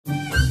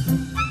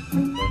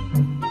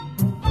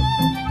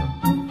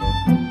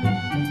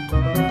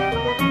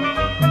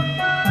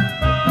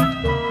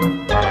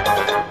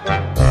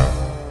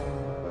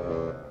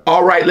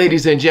right,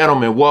 ladies and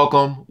gentlemen,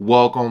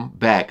 welcome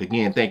back.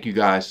 Again, thank you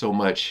guys so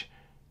much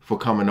for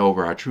coming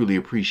over. I truly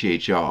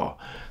appreciate y'all.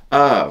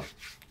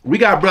 We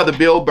got Brother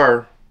Bill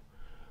Burr.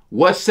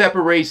 What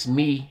separates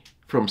me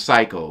from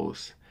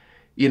psychos?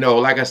 You know,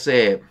 like I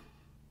said,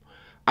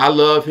 I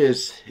love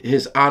his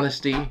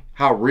honesty,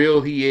 how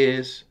real he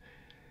is,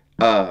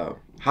 how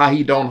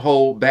he don't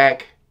hold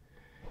back.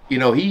 You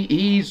know,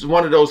 he's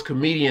one of those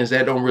comedians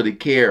that don't really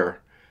care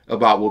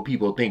about what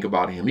people think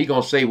about him. He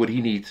gonna say what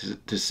he needs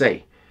to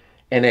say.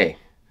 And hey,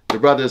 the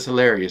brother is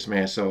hilarious,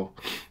 man. So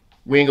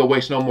we ain't gonna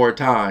waste no more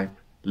time.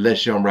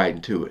 Let's jump right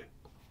into it.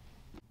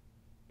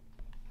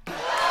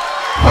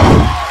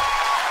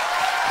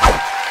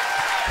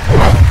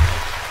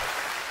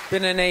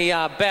 Been in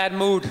a bad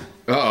mood.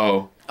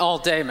 All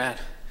day, man.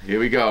 Here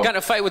we go. Got in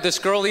a fight with this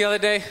girl the other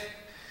day.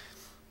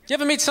 You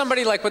ever meet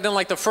somebody like within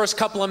like the first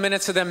couple of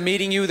minutes of them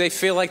meeting you, they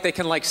feel like they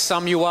can like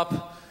sum you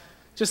up?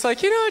 Just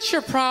like, you know what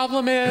your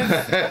problem is?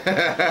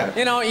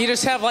 You know, you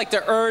just have like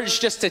the urge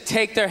just to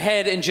take their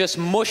head and just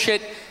mush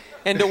it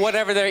into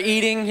whatever they're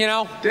eating, you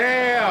know?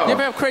 Damn. You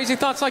ever have crazy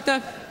thoughts like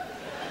that?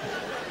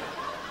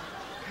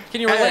 Can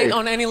you relate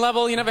on any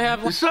level? You never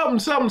have?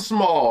 Something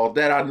small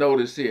that I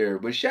noticed here.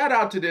 But shout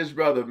out to this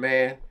brother,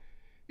 man.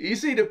 You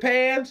see the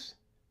pants?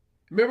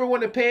 Remember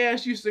when the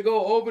pants used to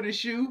go over the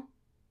shoe?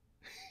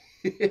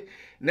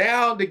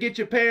 Now, to get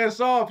your pants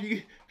off,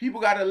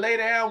 people got to lay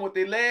down with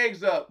their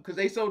legs up because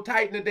they so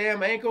tight in the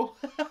damn ankle.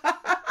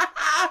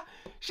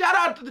 Shout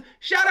out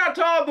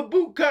to all the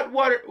boot cut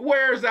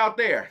wearers out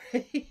there.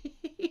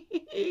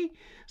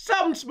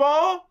 Something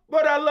small,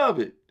 but I love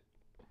it.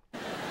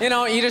 You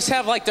know, you just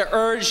have like the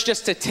urge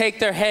just to take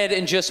their head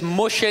and just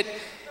mush it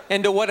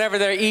into whatever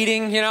they're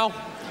eating, you know?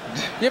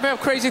 You ever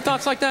have crazy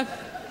thoughts like that?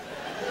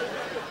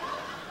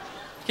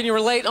 Can you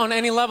relate on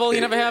any level? You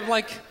never have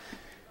like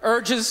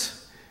urges?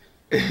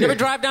 You ever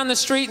drive down the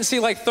street and see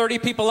like 30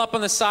 people up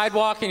on the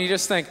sidewalk and you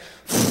just think,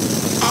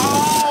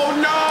 oh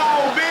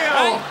no, Bill!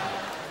 Right?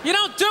 You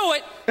don't do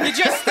it, you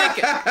just think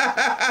it.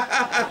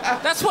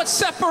 That's what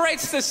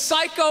separates the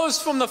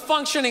psychos from the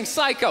functioning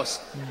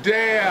psychos.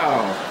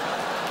 Damn.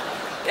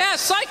 Yeah,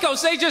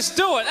 psychos, they just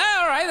do it.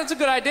 All right, that's a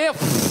good idea.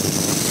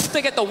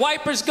 They get the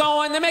wipers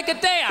going, they make a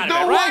day out of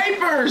it, right?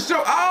 The wipers!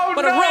 So, oh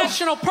but no! A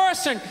rational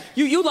person,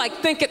 you like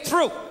think it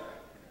through.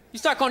 You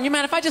start going,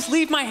 man, if I just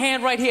leave my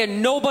hand right here,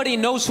 nobody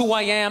knows who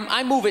I am.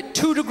 I move it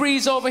 2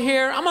 degrees over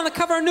here. I'm on the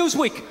cover of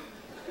Newsweek.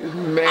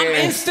 Man.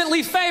 I'm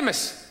instantly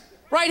famous.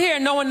 Right here,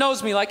 no one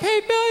knows me. Like, hey,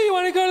 Bill, you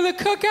want to go to the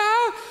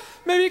cookout?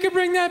 Maybe you could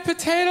bring that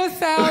potato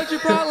salad you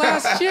brought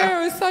last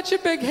year. It was such a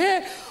big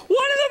hit.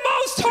 One of the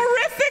most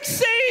horrific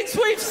scenes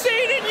we've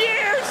seen in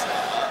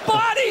years.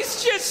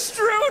 Bodies just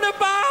strewn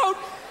about.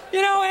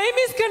 You know,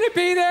 Amy's going to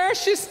be there.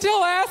 She's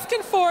still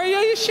asking for you.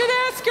 You should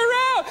ask her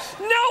out.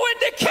 No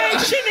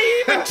indication he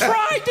even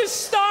tried to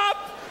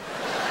stop.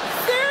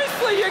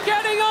 Seriously, you're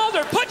getting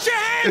older. Put your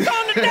hands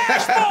on the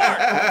dashboard.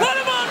 Put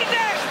them on the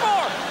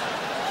dashboard.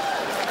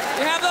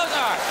 You have those?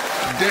 All right.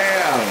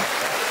 Damn.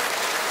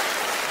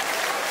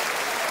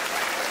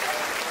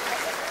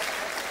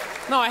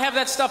 No, I have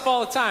that stuff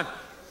all the time.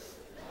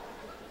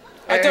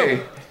 I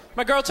do.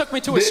 My girl took me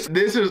to a...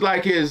 This is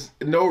like his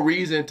no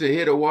reason to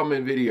hit a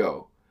woman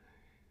video.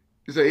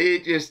 So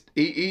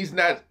he's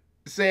not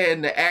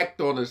saying the act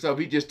on himself.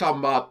 He's just talking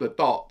about the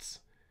thoughts.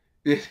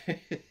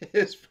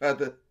 His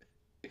brother.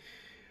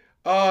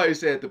 Oh, he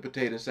said the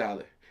potato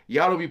salad.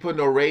 Y'all don't be putting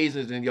no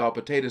raisins in y'all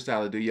potato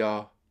salad, do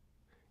y'all?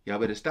 Y'all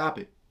better stop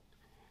it.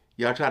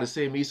 Y'all try to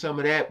send me some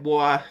of that,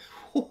 boy.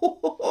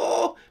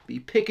 Be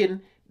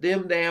picking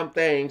them damn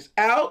things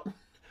out.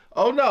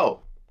 Oh no.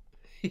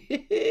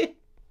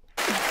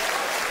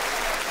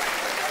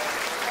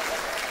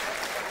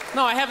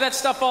 No, I have that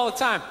stuff all the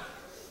time.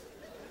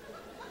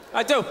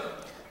 I do.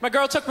 My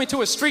girl took me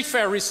to a street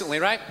fair recently,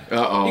 right?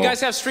 Uh-oh. You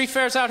guys have street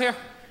fairs out here?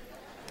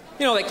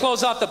 You know, they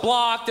close off the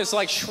block. There's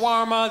like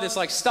shawarma. There's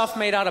like stuff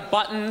made out of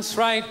buttons,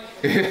 right?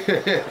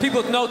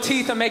 People with no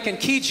teeth are making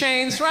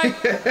keychains, right?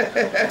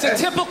 It's a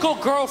typical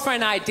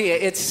girlfriend idea.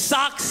 It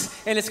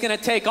sucks, and it's going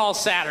to take all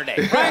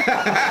Saturday,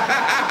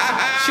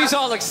 right? She's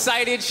all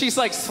excited. She's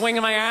like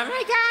swinging my arm. Oh,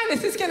 my God,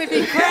 this is going to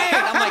be great.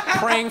 I'm like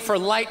praying for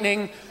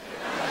lightning.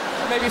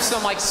 Maybe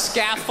some like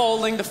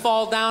scaffolding to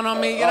fall down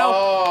on me, you know?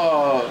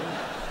 Oh.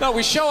 No,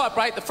 we show up,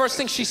 right? The first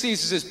thing she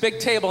sees is this big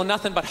table and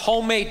nothing but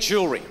homemade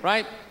jewelry,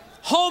 right?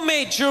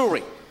 Homemade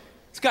jewelry.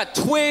 It's got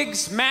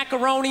twigs,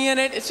 macaroni in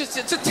it. It's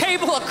a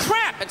table of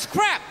crap. It's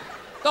crap.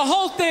 The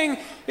whole thing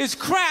is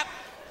crap.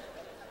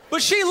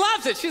 But she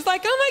loves it. She's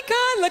like, oh my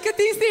God, look at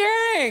these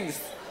earrings.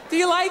 Do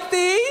you like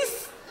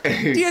these?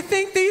 Do you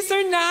think these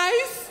are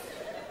nice?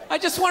 I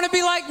just want to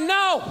be like,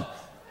 no.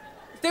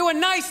 If they were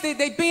nice,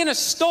 they'd be in a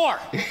store,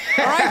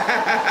 all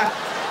right?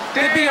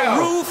 There'd be a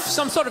roof,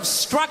 some sort of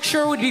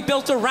structure would be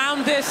built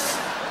around this.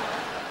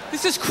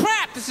 This is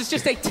crap. This is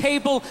just a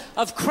table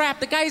of crap.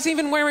 The guy's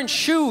even wearing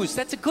shoes.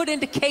 That's a good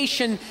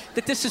indication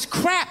that this is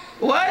crap.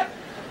 What?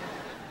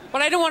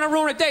 But I didn't want to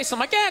ruin a day, so I'm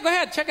like, yeah, go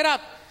ahead, check it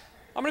out.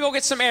 I'm gonna go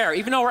get some air.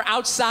 Even though we're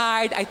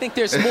outside, I think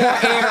there's more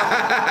air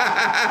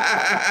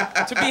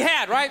to be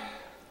had, right?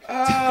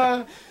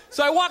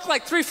 So I walk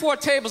like 3-4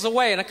 tables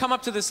away, and I come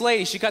up to this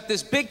lady. She got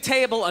this big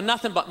table of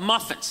nothing but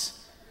muffins.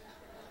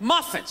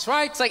 Muffins,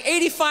 right? It's like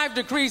 85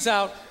 degrees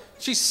out.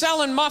 She's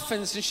selling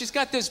muffins, and she's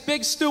got this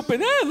big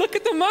stupid, look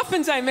at the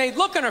muffins I made,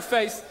 look on her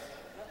face.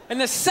 And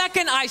the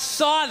second I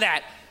saw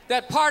that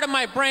part of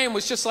my brain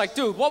was just like,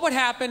 dude, what would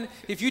happen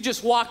if you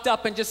just walked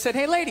up and just said,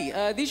 hey, lady,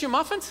 these your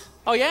muffins?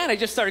 Oh, yeah? And I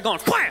just started going,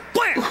 blam,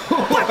 blam,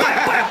 blam, blam,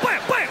 blam,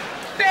 blam, blam.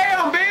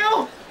 Damn,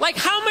 Bill! Like,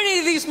 how many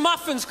of these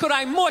muffins could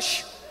I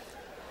mush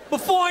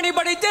before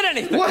anybody did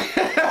anything? What?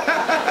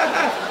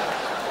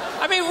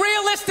 I mean,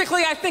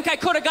 realistically, I think I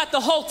could have got the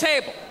whole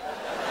table.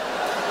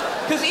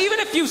 Because even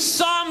if you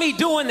saw me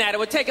doing that, it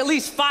would take at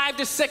least 5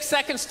 to 6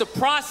 seconds to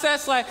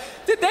process. Like,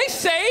 did they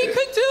say he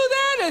could do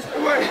that?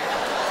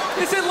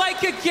 Is it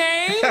like a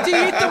game? Do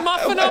you eat the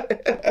muffin up?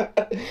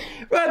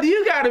 Brother,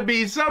 you gotta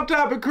be some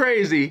type of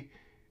crazy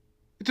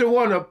to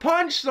want to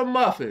punch some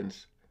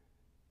muffins.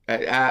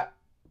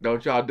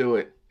 Don't y'all do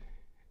it.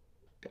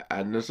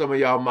 I know some of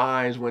y'all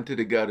minds went to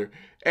the gutter.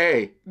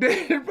 Hey,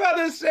 the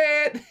brother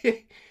said,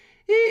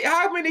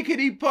 how many could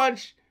he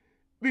punch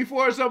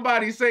before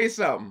somebody say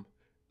something?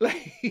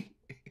 Like,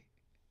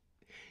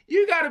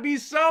 you gotta be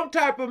some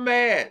type of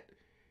mad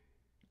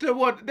to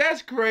what?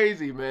 That's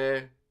crazy,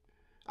 man.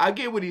 I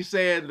get what he's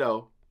saying,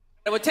 though.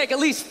 It would take at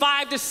least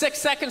 5 to 6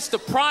 seconds to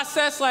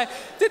process. Like,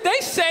 did they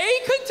say he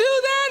could do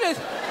that?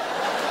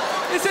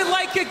 Is it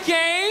like a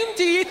game?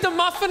 Do you eat the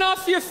muffin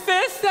off your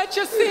fist? That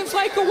just seems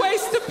like a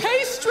waste of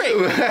pastry.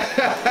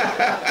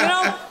 You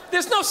know,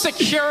 there's no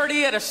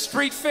security at a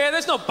street fair.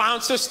 There's no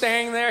bouncer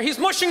staying there. He's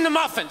mushing the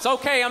muffins.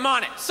 Okay, I'm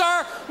on it.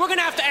 Sir, we're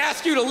gonna have to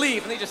ask you to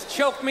leave. And they just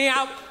choked me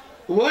out.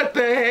 What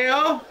the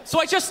hell? So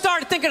I just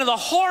started thinking of the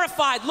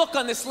horrified look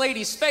on this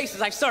lady's face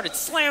as I started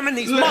slamming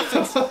these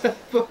muffins.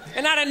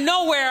 And out of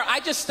nowhere,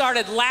 I just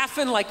started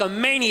laughing like a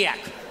maniac.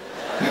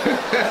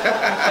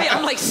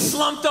 I'm like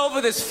slumped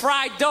over this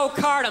fried dough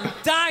cart. I'm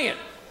dying.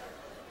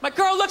 My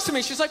girl looks at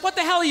me. She's like, what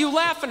the hell are you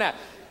laughing at?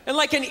 And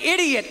like an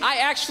idiot, I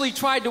actually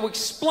tried to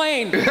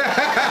explain this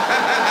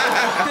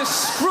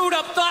screwed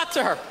up thought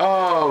to her.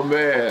 Oh,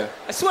 man.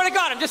 I swear to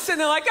God, I'm just sitting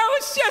there like, I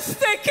was just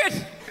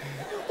thinking,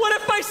 what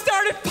if I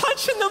started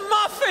punching the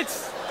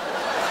muffins?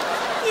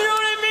 You know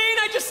what I mean?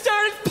 I just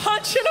started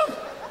punching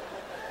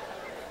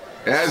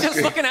them. She's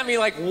just looking at me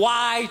like,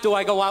 why do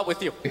I go out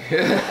with you?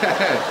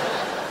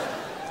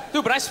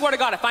 Dude, but I swear to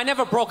God, if I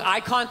never broke eye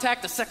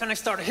contact the second I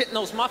started hitting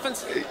those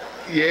muffins,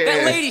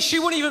 that lady, she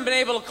wouldn't even been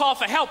able to call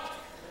for help.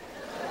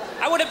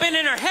 I would have been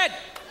in her head.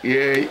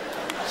 Yeah.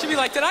 She'd be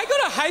like, did I go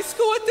to high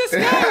school with this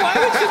guy? Why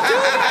would you do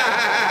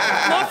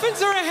that?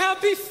 Muffins are a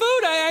happy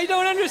food. I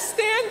don't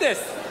understand this.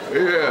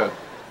 Yeah.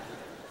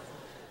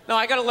 No,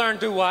 I gotta learn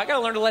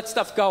to let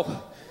stuff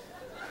go.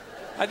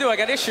 I do, I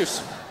got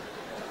issues.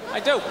 I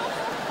do.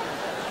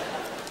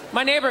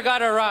 My neighbor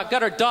got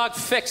her dog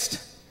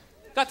fixed.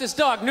 Got this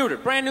dog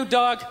neutered, brand new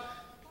dog,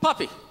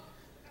 puppy.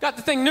 Got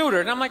the thing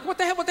neutered, and I'm like, what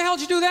the hell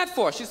did you do that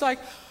for? She's like,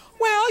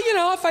 well, you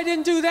know, if I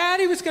didn't do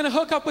that, he was gonna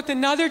hook up with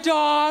another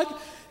dog,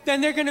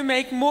 then they're gonna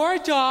make more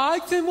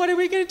dogs, and what are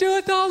we gonna do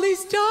with all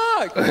these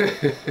dogs?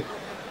 Like,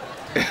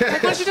 why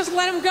don't you just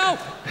let them go?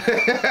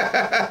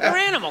 They're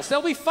animals,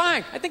 they'll be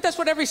fine. I think that's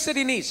what every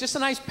city needs, just a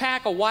nice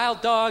pack of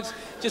wild dogs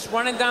just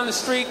running down the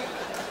street.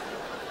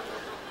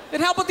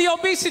 It'd help with the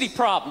obesity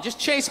problem. Just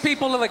chase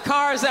people to the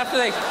cars after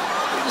they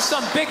eat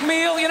some big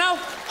meal, you know?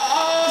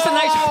 Oh. Just a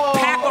nice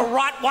pack of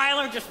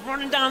Rottweiler just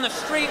running down the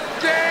street.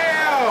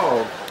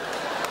 Damn!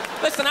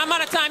 Listen, I'm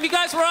out of time. You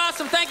guys were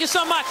awesome. Thank you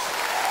so much.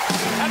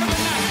 Have a good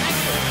night.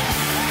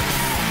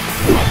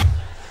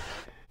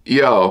 Thank you.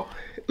 Yo,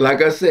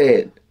 like I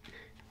said,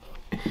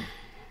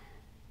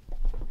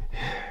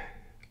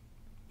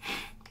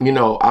 you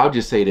know, I'll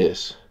just say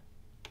this.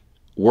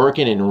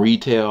 Working in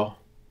retail,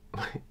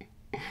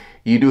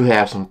 you do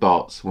have some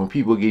thoughts. When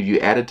people give you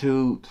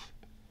attitudes,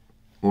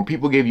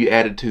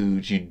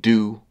 you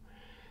do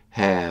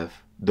have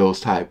those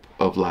type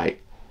of,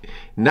 like,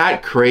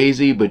 not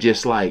crazy, but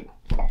just like,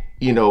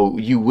 you know,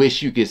 you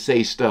wish you could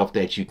say stuff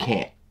that you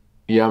can't.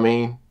 You know what I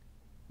mean?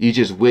 You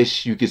just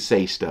wish you could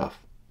say stuff.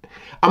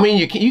 I mean,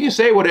 you can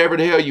say whatever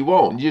the hell you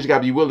want. You just got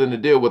to be willing to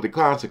deal with the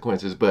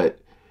consequences. But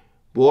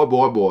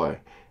boy.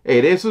 Hey,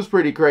 this was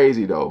pretty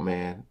crazy though,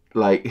 man.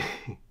 Like,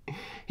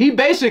 he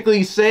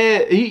basically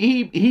said,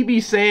 he be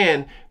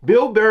saying,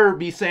 Bill Burr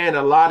be saying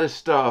a lot of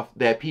stuff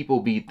that people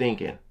be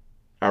thinking.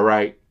 All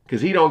right?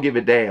 Because he don't give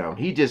a damn.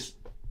 He just,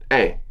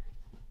 hey,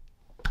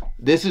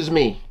 this is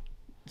me.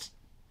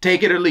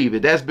 Take it or leave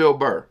it. That's Bill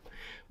Burr.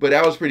 But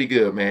that was pretty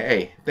good, man.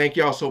 Hey, thank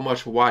y'all so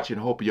much for watching.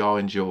 Hope y'all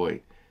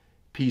enjoyed.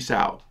 Peace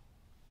out.